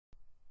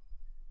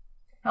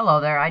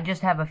Hello there, I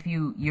just have a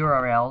few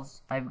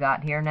URLs I've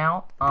got here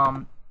now.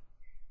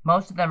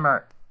 Most of them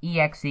are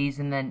EXEs,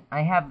 and then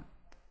I have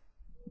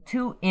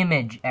two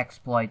image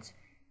exploits,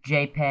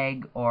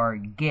 JPEG or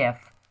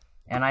GIF,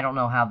 and I don't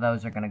know how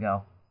those are gonna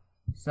go.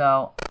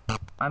 So,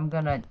 I'm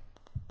gonna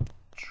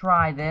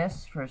try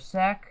this for a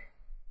sec.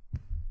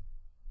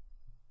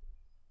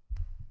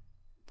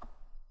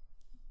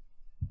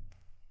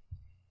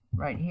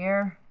 Right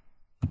here.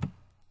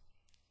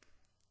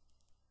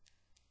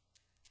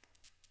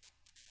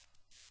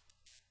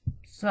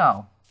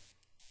 So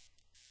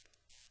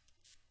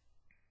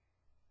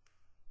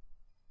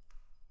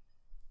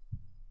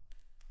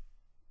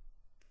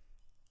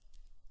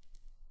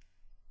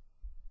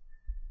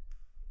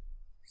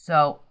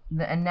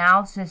the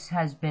analysis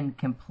has been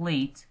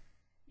complete.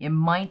 It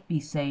might be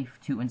safe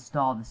to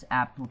install this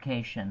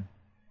application.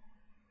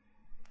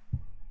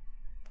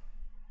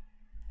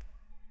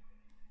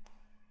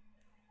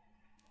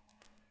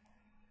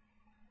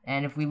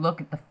 And if we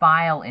look at the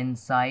file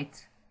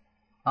insight,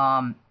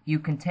 you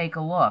can take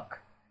a look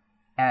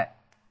at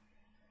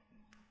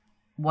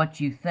what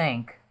you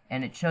think,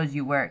 and it shows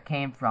you where it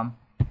came from.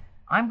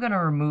 I'm going to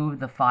remove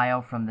the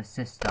file from the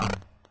system.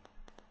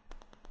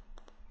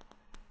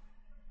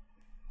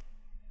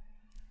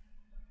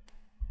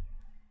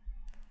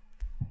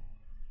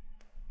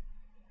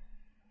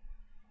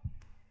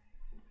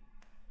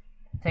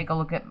 Take a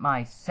look at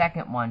my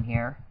second one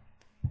here.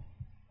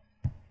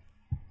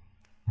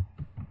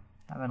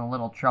 Having a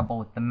little trouble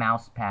with the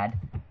mouse pad.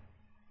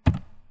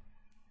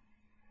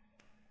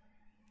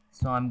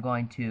 So I'm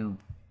going to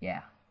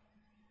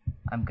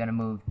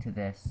move to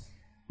this.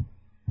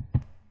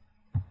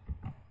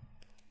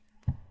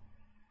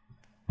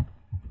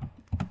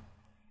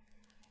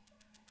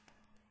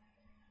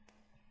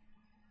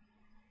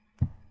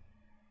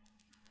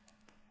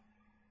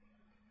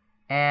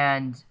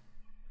 And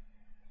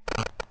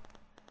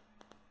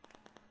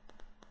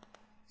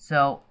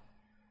so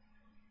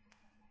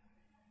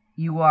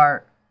you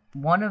are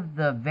one of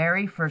the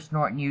very first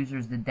Norton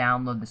users to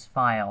download this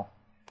file.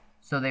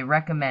 So they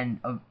recommend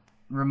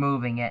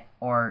removing it,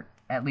 or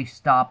at least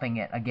stopping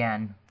it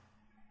again.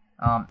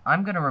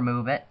 I'm going to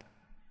remove it,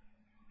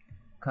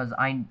 because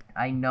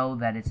I know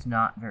that it's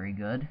not very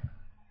good.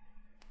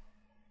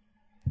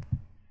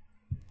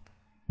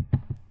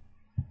 I'm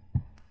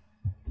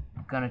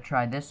going to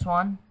try this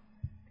one.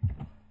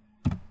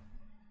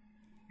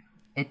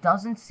 It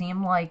doesn't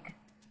seem like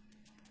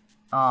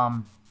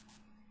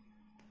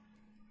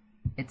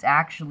it's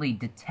actually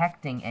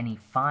detecting any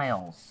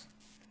files.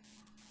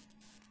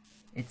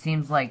 It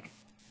seems like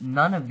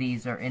none of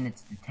these are in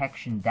its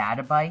detection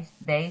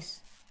database,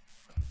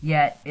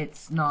 yet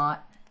it's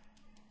not,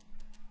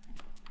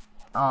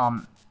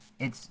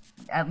 it's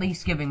at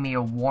least giving me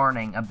a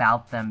warning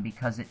about them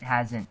because it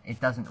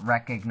doesn't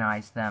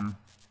recognize them.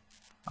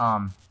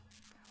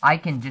 I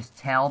can just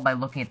tell by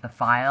looking at the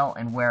file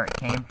and where it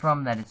came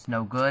from that it's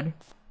no good.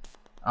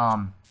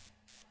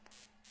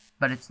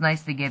 But it's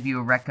nice to give you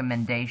a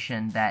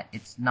recommendation that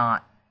it's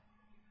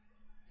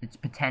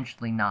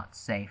potentially not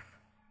safe.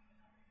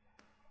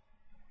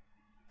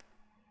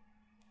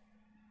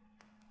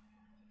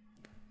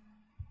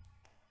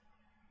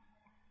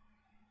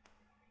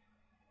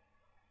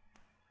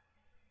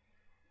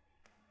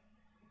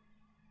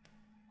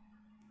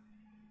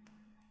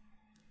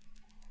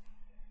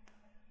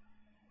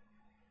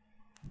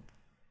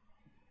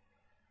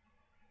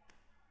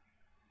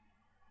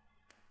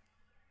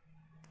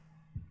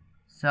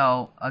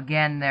 So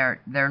again,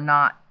 they're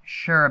not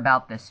sure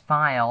about this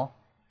file.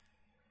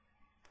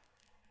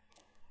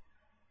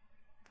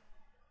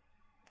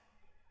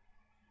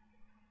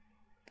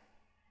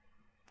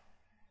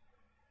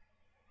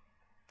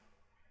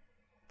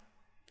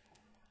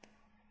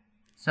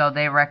 So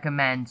they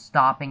recommend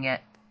stopping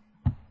it.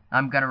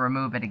 I'm going to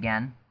remove it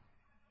again.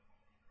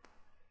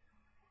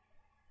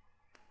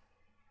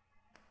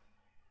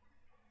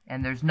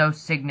 And there's no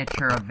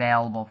signature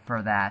available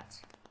for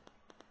that.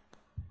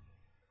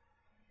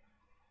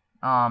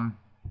 I'm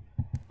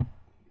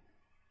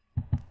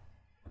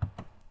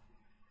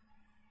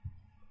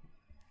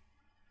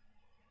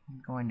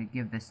going to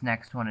give this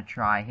next one a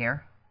try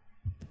here.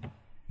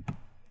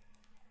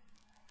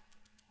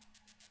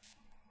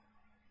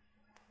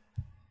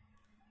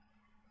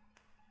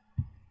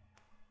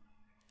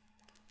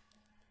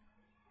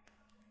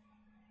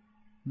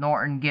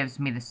 Norton gives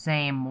me the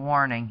same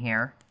warning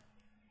here.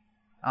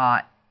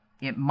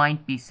 It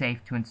might be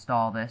safe to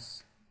install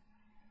this.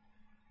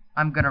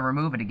 I'm going to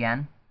remove it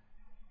again,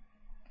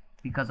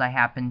 because I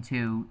happen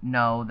to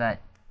know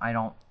that I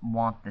don't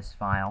want this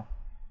file.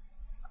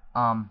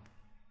 I'm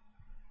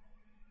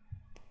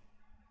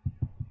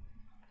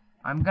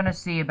going to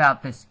see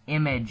about this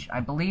image.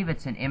 I believe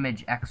it's an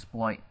image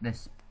exploit,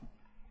 this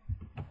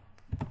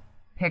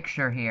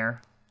picture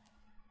here.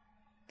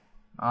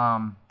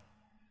 Or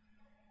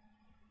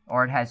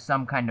it has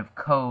some kind of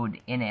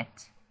code in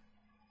it.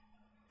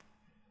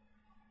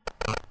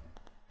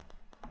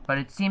 But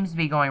it seems to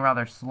be going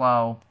rather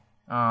slow.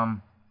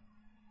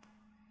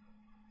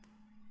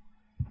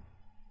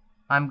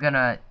 I'm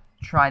gonna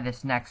try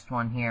this next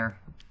one here.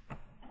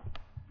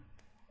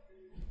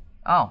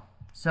 Oh,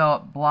 so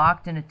it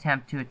blocked an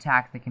attempt to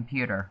attack the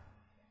computer.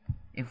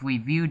 If we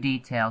view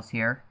details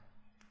here,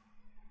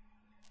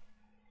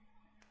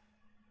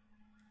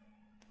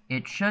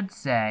 it should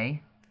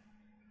say,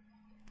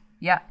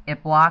 yeah,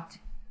 it blocked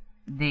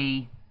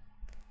the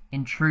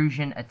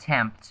intrusion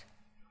attempt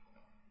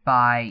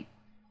by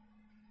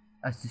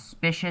a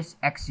suspicious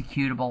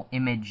executable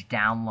image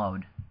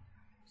download.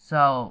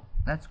 So,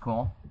 that's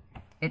cool.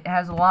 It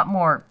has a lot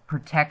more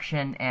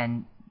protection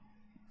and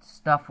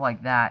stuff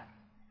like that.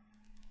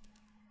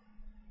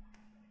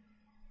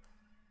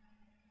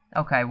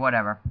 Okay,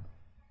 whatever.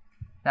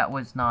 That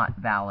was not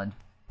valid.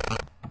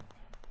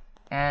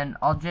 And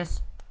I'll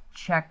just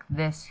check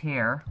this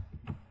here.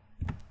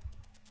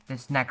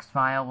 This next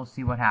file, we'll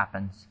see what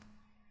happens.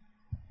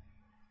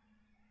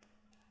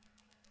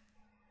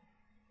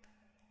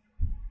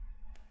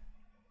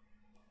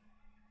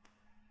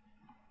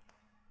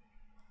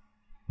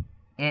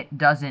 It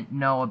doesn't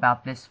know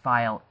about this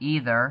file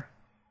either.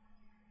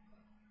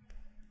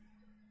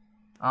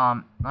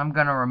 I'm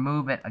gonna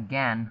remove it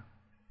again.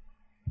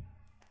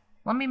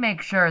 Let me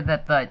make sure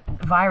that the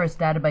virus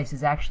database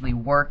is actually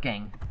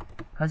working,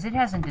 because it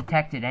hasn't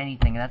detected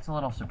anything. That's a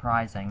little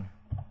surprising.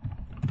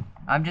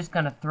 I'm just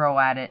gonna throw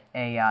at it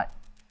a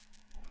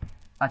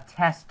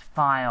test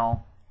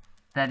file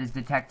that is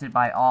detected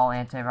by all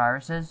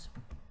antiviruses.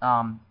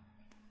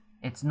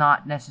 It's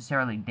not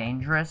necessarily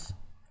dangerous.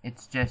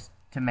 It's just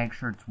to make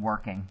sure it's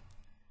working.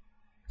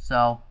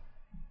 So,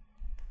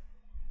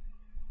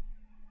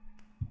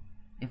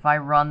 if I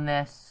run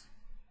this,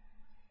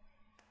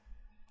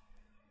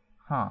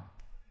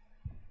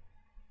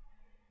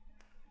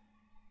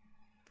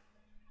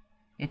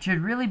 it should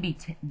really be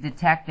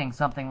detecting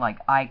something like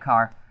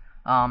iCar.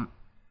 Let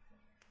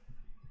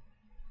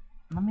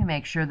me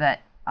make sure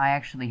that I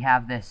actually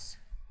have this.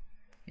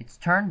 It's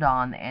turned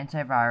on, the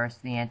antivirus,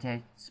 the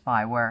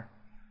anti-spyware.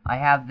 I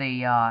have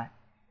the,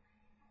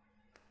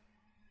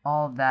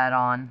 all of that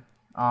on.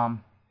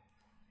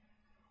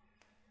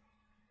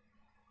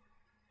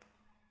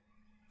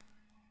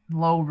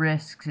 Low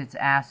risks, it's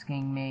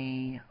asking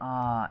me,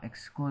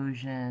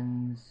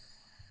 exclusions.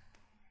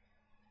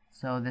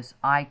 So this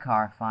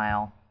iCar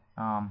file,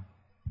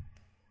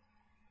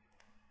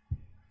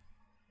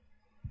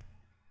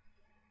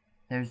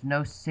 there's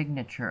no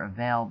signature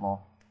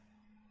available.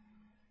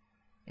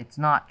 It's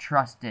not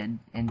trusted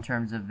in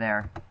terms of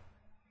their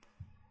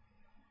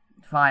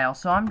file,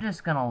 so I'm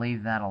just gonna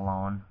leave that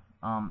alone.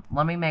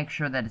 Let me make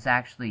sure that it's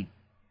actually,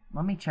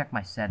 let me check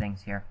my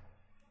settings here.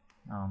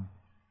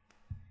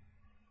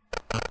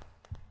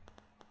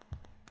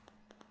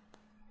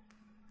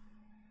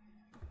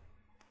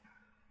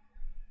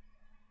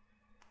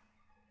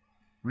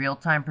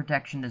 Real-time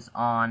protection is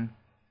on.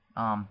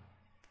 Let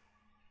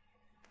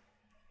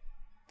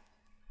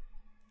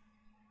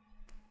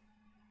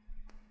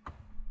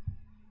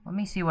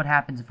me see what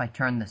happens if I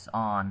turn this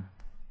on.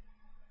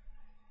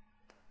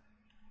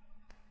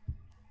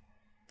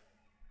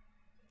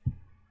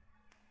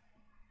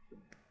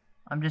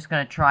 I'm just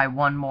going to try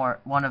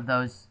one of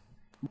those.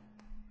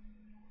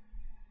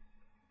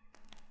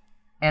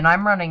 And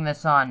I'm running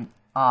this on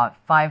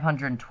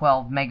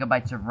 512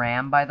 megabytes of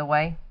RAM, by the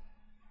way,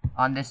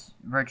 on this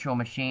virtual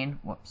machine.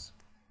 Whoops.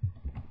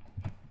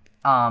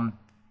 And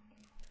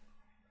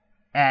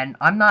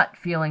I'm not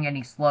feeling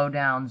any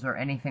slowdowns or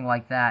anything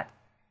like that.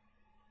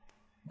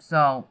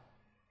 So,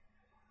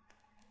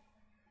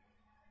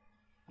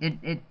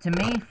 it to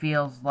me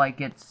feels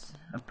like it's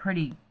a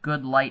pretty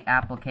good light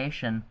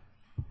application.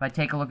 If I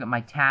take a look at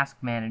my task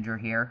manager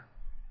here,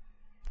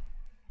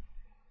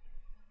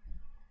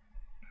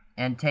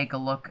 and take a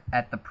look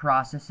at the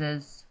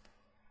processes,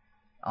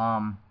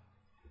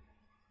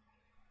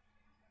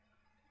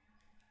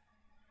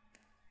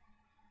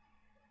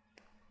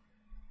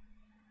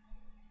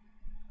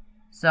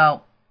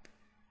 so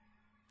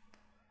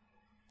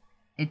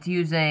it's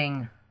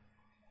using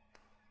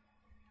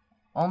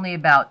only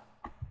about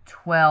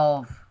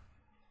 12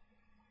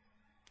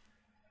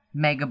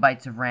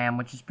 megabytes of RAM,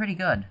 which is pretty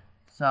good.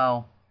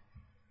 So,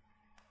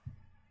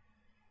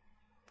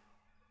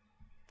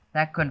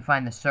 that couldn't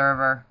find the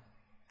server.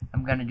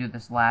 I'm going to do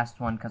this last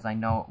one because I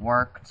know it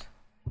worked.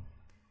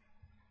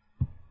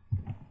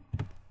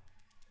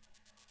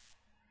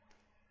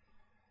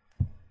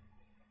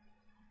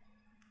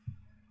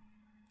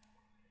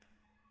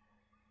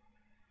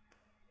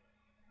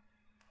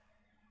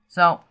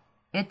 So,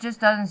 it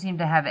just doesn't seem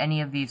to have any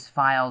of these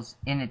files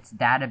in its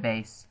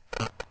database.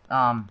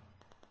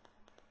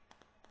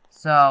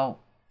 So,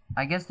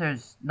 I guess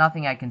there's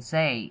nothing I can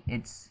say.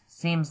 It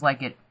seems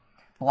like it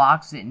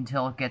blocks it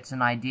until it gets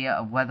an idea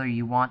of whether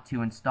you want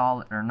to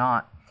install it or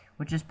not,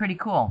 which is pretty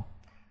cool.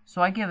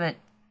 So I give it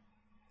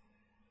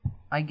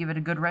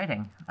a good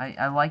rating.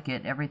 I like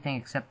it, everything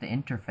except the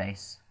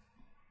interface.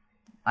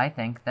 I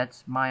think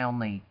that's my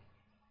only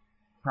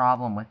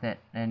problem with it,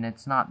 and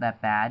it's not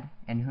that bad,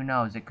 and who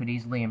knows, it could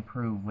easily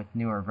improve with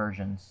newer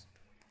versions.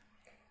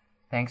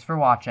 Thanks for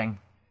watching.